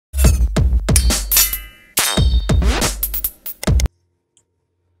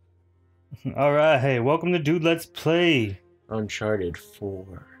Alright, hey, welcome to Dude Let's Play. Uncharted 4.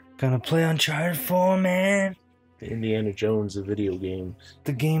 Gonna play Uncharted 4, man. The Indiana Jones of video games.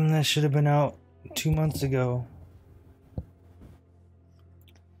 The game that should have been out 2 months ago.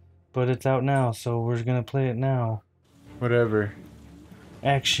 But it's out now, so we're gonna play it now. Whatever.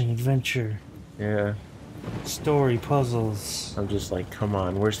 Action, adventure, Yeah. story, puzzles. I'm just like, come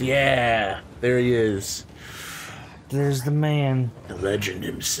on, where's the... Yeah! There he is. There's the man. The legend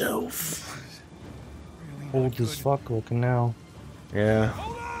himself. Old as fuck looking now. Yeah.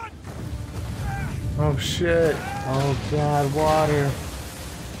 Oh shit. Oh god, water.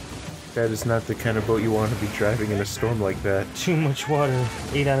 That is not the kind of boat you want to be driving in a storm like that. Too much water.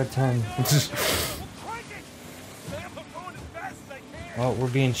 8 out of 10. Oh, we're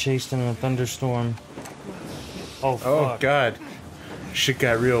being chased in a thunderstorm. Oh, fuck. Oh god. Shit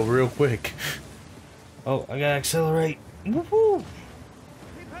got real quick. Oh, I gotta accelerate. Woohoo!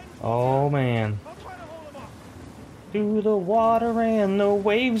 Oh, man. Through the water and the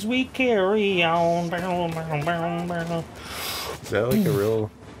waves we carry on. Is that like a real...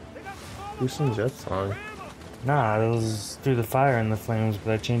 Who sings that song? Nah, it was Through the Fire and the Flames,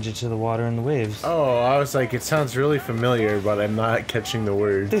 but I changed it to the water and the waves. Oh, I was like, it sounds really familiar, but I'm not catching the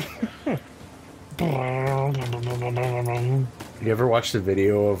words. You ever watch the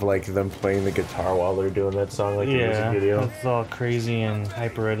video of like them playing the guitar while they're doing that song, like the music video? It's all crazy and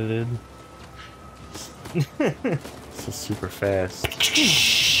hyper edited. This is super fast.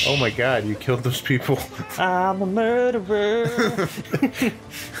 Oh my god, you killed those people. I'm a murderer.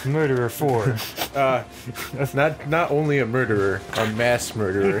 Murderer 4. Not only a murderer, a mass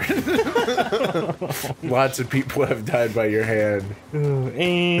murderer. Lots of people have died by your hand.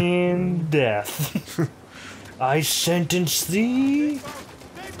 And death. I sentence thee.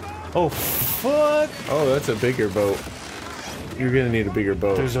 Oh, fuck. Oh, that's a bigger boat. You're gonna need a bigger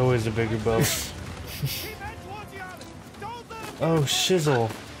boat. There's always a bigger boat. Oh,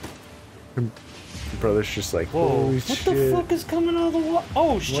 shizzle. Your brother's just like, Whoa. holy What shit. the fuck is coming out of the water?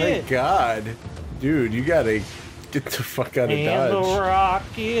 Oh, shit. My god. Dude, you gotta get the fuck out of And Dodge. the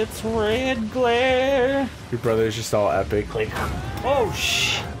rocket's red glare. Your brother's just all epic, like, Oh,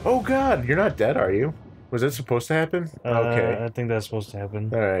 shit. oh god, you're not dead, are you? Was that supposed to happen? Okay. I think that's supposed to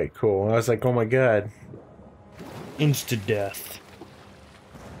happen. Alright, cool. I was like, oh my god. Insta-death.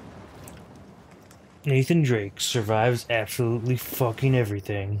 Nathan Drake survives absolutely fucking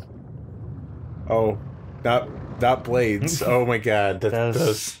everything. Oh, not blades. Oh my god.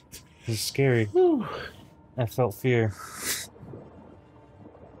 This is scary. Whew. I felt fear.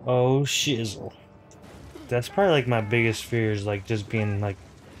 Oh, shizzle. That's probably like my biggest fear is like just being like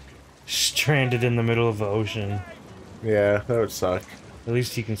stranded in the middle of the ocean. Yeah, that would suck. At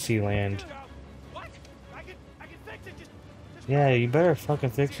least you can see land. Yeah, you better fucking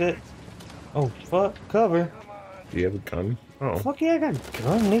fix it. Oh, fuck, cover. Do you have a gun? Oh. Fuck yeah, I got a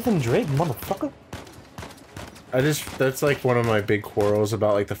gun. Nathan Drake, motherfucker. That's like one of my big quarrels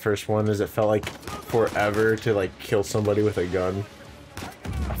about like the first one is it felt like forever to like kill somebody with a gun.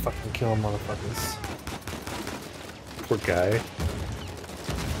 I fucking kill motherfuckers. Poor guy.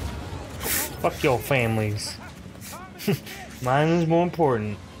 Fuck your families. Mine is more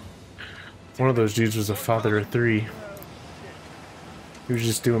important. One of those dudes was a father of 3. He was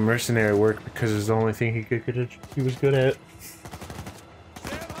just doing mercenary work because it's the only thing he was good at.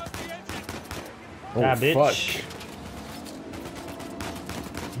 Oh, bitch. fuck.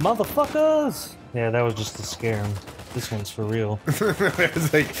 Motherfuckers! Yeah, that was just to scare him. This one's for real.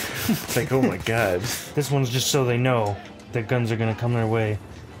 it's like, oh my god. This one's just so they know that guns are gonna come their way.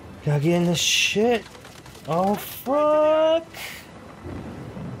 Gotta get in this shit. Oh, fuck!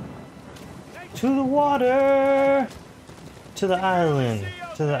 To the water! To the island.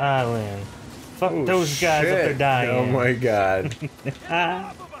 To the island. Fuck Oh, those guys shit. up there dying. Oh my god.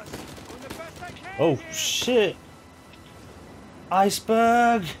 Oh, shit.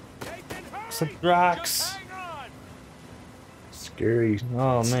 Iceberg. Some rocks. Scary.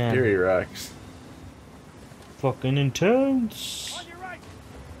 Oh, man. Scary rocks. Fucking intense.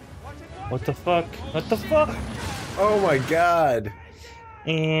 What the fuck? What the fuck? Oh my god.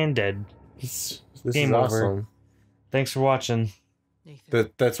 And dead. This Game is over. awesome. Thanks for watching.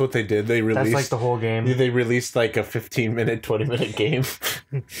 That's what they did. They released. That's like the whole game. They released like a 15-minute, 20-minute game.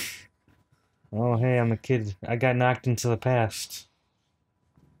 Oh, hey, I'm a kid. I got knocked into the past.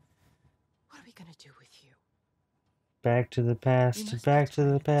 What are we gonna do with you? Back to the past. Back to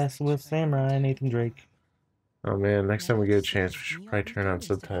the past with Samurai Nathan Drake. Oh man, next time we get a chance, we should probably turn on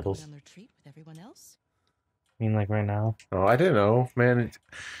subtitles. I mean, like right now. Oh, I didn't know, man.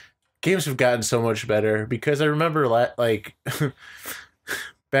 Games have gotten so much better because I remember like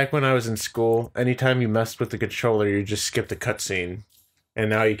back when I was in school, anytime you messed with the controller, you just skipped a cutscene. And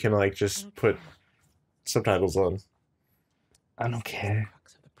now you can, like, just put subtitles on. I don't care.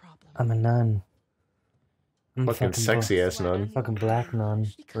 I'm a nun. I'm Fucking sexy-ass nun. Fucking black nun.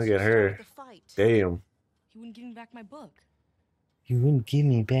 Look at her. Damn. You wouldn't give me back my book. You wouldn't give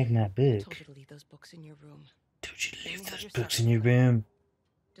me back my book. Told you to leave those books in your room. Told you to leave those books in your room.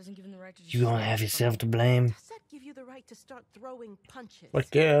 Doesn't give him the right to You gonna have yourself to blame. Does that give you the right to start throwing punches?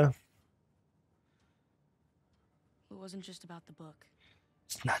 Like, yeah. It wasn't just about the book.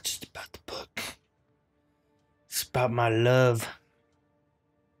 It's not just about the book. It's about my love.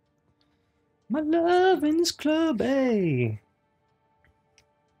 My love in this club, hey.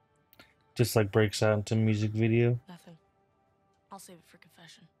 Just like breaks out into music video. Nothing. I'll save it for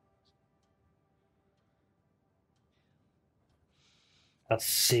confession. I'll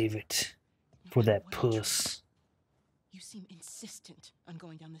save it for that puss. You seem insistent on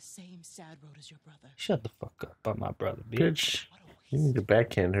going down the same sad road as your brother. Shut the fuck up about my brother, bitch. Bitch. You need to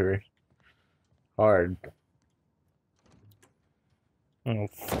backhand her. Hard. I'm gonna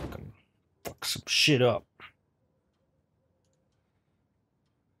fucking fuck some shit up.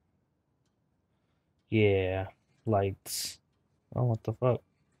 Yeah. Lights. Oh, what the fuck?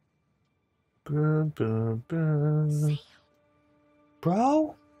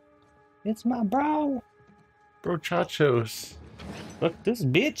 Bro? It's my bro. Bro chachos. Fuck this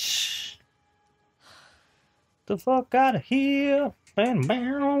bitch. The fuck out of here. Bam,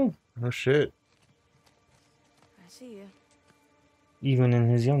 bam. Oh shit. I see you. Even in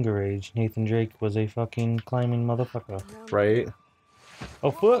his younger age, Nathan Drake was a fucking climbing motherfucker. Right?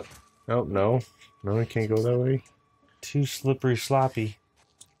 Oh, fuck. Oh, no. No, I can't go that way. Too slippery sloppy.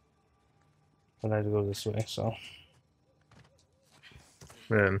 But I had to go this way, so.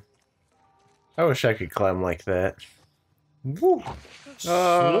 Man. I wish I could climb like that. Woo!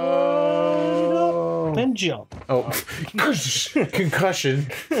 Oh! Slow and jump. Oh. Concussion.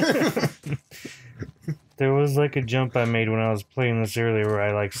 There was like a jump I made when I was playing this earlier where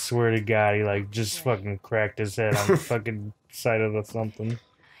I like swear to God he like just fucking cracked his head on the fucking side of the something.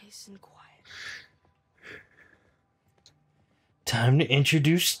 Nice and quiet. Time to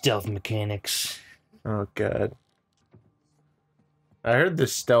introduce stealth mechanics. Oh god. I heard the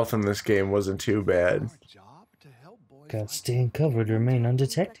stealth in this game wasn't too bad. Gotta stay in cover to remain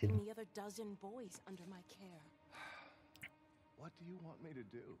undetected. The other dozen boys under my care. What do you want me to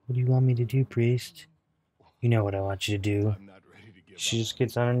do? What do you want me to do, priest? You know what I want you to do. I'm not ready to give She up. just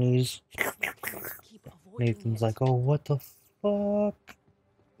gets on her knees. Keep avoiding Nathan's it. like, oh, what the fuck?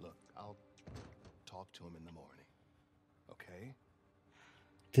 Look, I'll talk to him in the morning. Okay?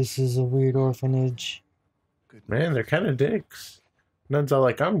 This is a weird orphanage. Good Man, night. they're kind of dicks. Nuns all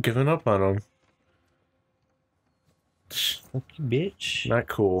like, I'm giving up on them. Fuck you, bitch. Not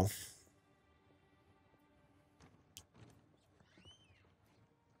cool.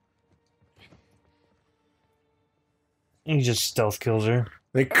 And he just stealth kills her.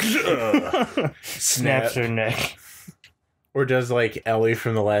 Like, Snaps her neck. Or does like Ellie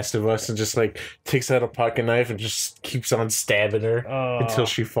from The Last of Us and just like takes out a pocket knife and just keeps on stabbing her until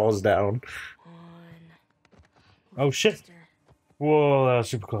she falls down. Oh shit. Whoa, that was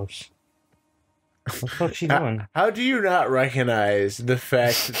super close. What the fuck's she doing? How do you not recognize the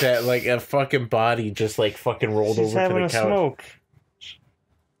fact that like a fucking body just like fucking rolled She's over to having the a couch? smoke.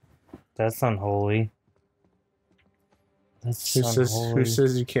 That's unholy. That's Who unholy.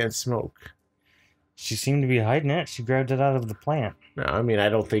 says you can't smoke? She seemed to be hiding it. She grabbed it out of the plant. No, I mean I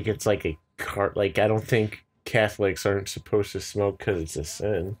don't think it's like a cart. Like I don't think Catholics aren't supposed to smoke because it's a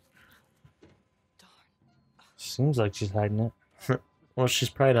sin. Seems like she's hiding it. Well, she's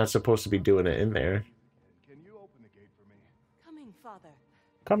probably not supposed to be doing it in there. Can you open the gate for me? Coming, father.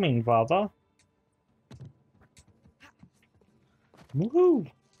 Coming, father.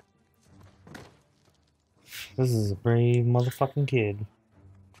 Woohoo! This is a brave motherfucking kid.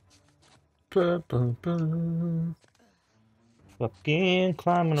 Ba, ba, ba. Fucking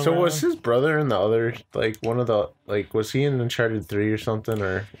climbing around. So was his brother in the other, like, one of the, like, was he in Uncharted 3 or something,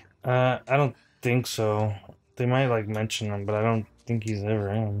 or? I don't think so. They might, like, mention him, but I don't think he's ever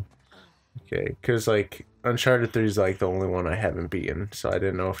in. Okay, because, like, Uncharted 3 is, like, the only one I haven't beaten, so I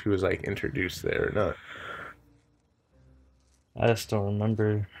didn't know if he was, like, introduced there or not. I just don't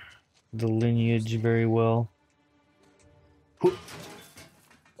remember the lineage very well.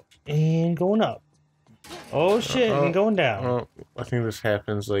 And going up. Oh shit, and going down. Oh, I think this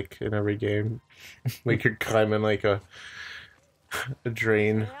happens, like, in every game. Like, you're climbing, like, a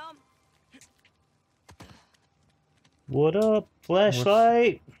drain. What up,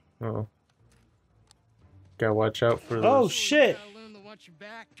 flashlight? Oh. Gotta watch out for Oh those. shit! got your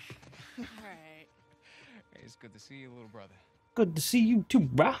back. Alright. Hey, it's good to see you, little brother. Good to see you too,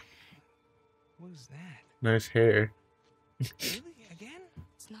 brah. What is that? Nice hair. Really? Again?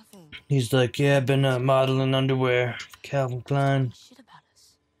 It's nothing. He's like, yeah, I've been modeling underwear for Calvin Klein. Talking shit about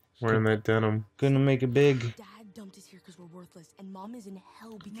us. Wearing that denim. Gonna make it big. Dad dumped us here because we're worthless, and Mom is in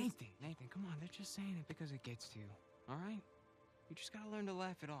hell because. Nathan, come on. They're just saying it because it gets to you. All right? You just gotta learn to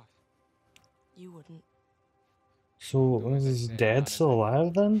laugh it off. You wouldn't. So, is his dad still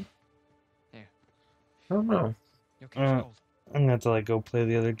alive then? I don't know. You'll catch cold. I'm gonna have to like go play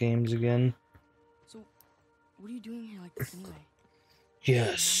the other games again. So, what are you doing here like this anyway?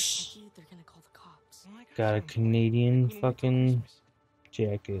 Yes. They're gonna call the cops. Well, I Got a you. Canadian We need it till fucking Christmas.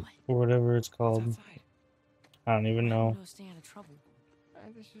 jacket or whatever it's It's called. outside. I don't even know. No, stay out of trouble.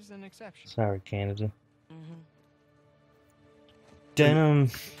 This is an exception. Sorry, Canada. Mm-hmm. Denim,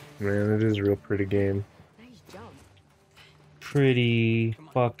 Man, it is a real pretty game. Nice jump. pretty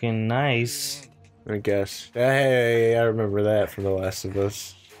fucking nice. I guess. Hey, I remember that from The Last of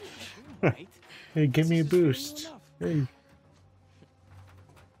Us. Right? Hey, give me a This is boost. enough. Hey.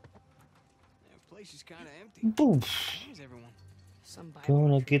 The place is kind of empty. Boof. Where's everyone? Some Bible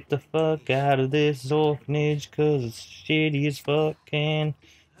Gonna retreat. get the fuck out of this orphanage cause it's shitty as fuck can.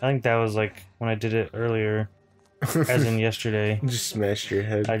 I think that was like when I did it earlier, as in yesterday. Just smashed your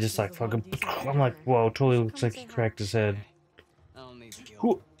head. I just like fucking, I'm like, whoa, totally looks like he cracked his head. I don't need the guilt.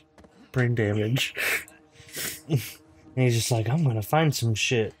 Whew. Brain damage. And he's just like, I'm gonna find some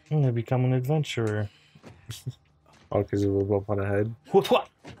shit. I'm gonna become an adventurer. All because of a bump on the head. What?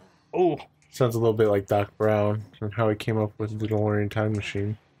 Oh, Sounds a little bit like Doc Brown and how he came up with the DeLorean time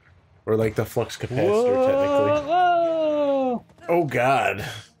machine. Or like the flux capacitor, technically. whoa. Oh god.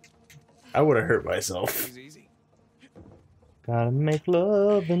 I would have hurt myself. It's easy. Gotta make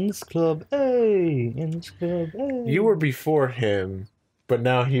love in this club, hey, in this club, hey. You were before him, but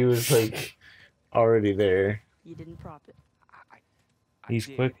now he was like already there. You didn't prop it. I He's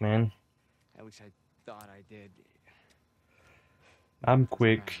did. quick, man. At least I thought I did. I'm It's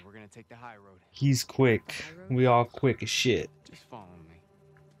quick. fine. We're gonna take the high road. He's quick. We all quick as shit. Just follow me.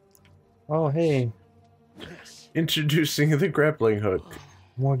 Oh, hey, Introducing the grappling hook.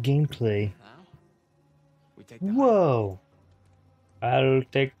 more gameplay. Now, we take the high road. Whoa. I'll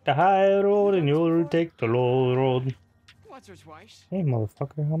take the high road and you'll take the low road. Once or twice. Hey,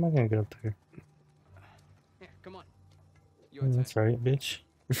 motherfucker, how am I gonna get up there? Yeah, come on. Your turn. That's right, bitch.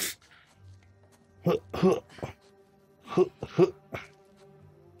 Huh, huh. Huh, huh.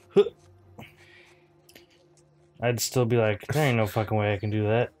 Huh. I'd still be like, there ain't no fucking way I can do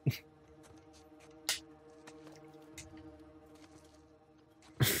that.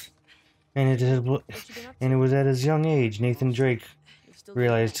 And it was at his young age, Nathan Drake You still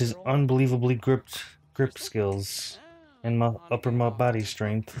realized doing his that, girl? unbelievably grip skills and upper body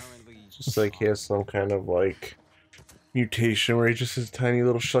strength. Just like he has some kind of like mutation where he just has tiny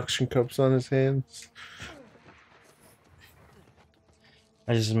little suction cups on his hands.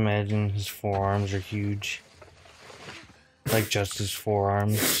 I just imagine his forearms are huge. Like just his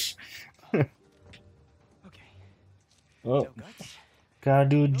forearms. Okay. Oh, No guts. gotta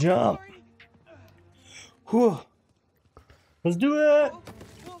do a No jump. glory. Whew. Let's do it!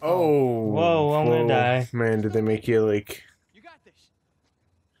 Oh, Whoa, I'm gonna die. Man, did they make you like You got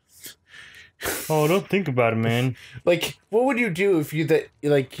this. Oh, don't think about it, man. like what would you do if you that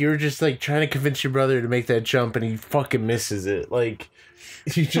like you're just like trying to convince your brother to make that jump and he fucking misses it? Like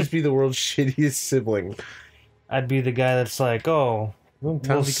you'd just be the world's shittiest sibling. I'd be the guy that's like, oh, we'll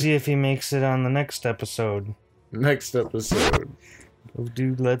Sounds like- see if he makes it on the next episode. Next episode. Go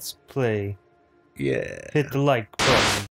do Let's Play. Yeah. Hit the like button.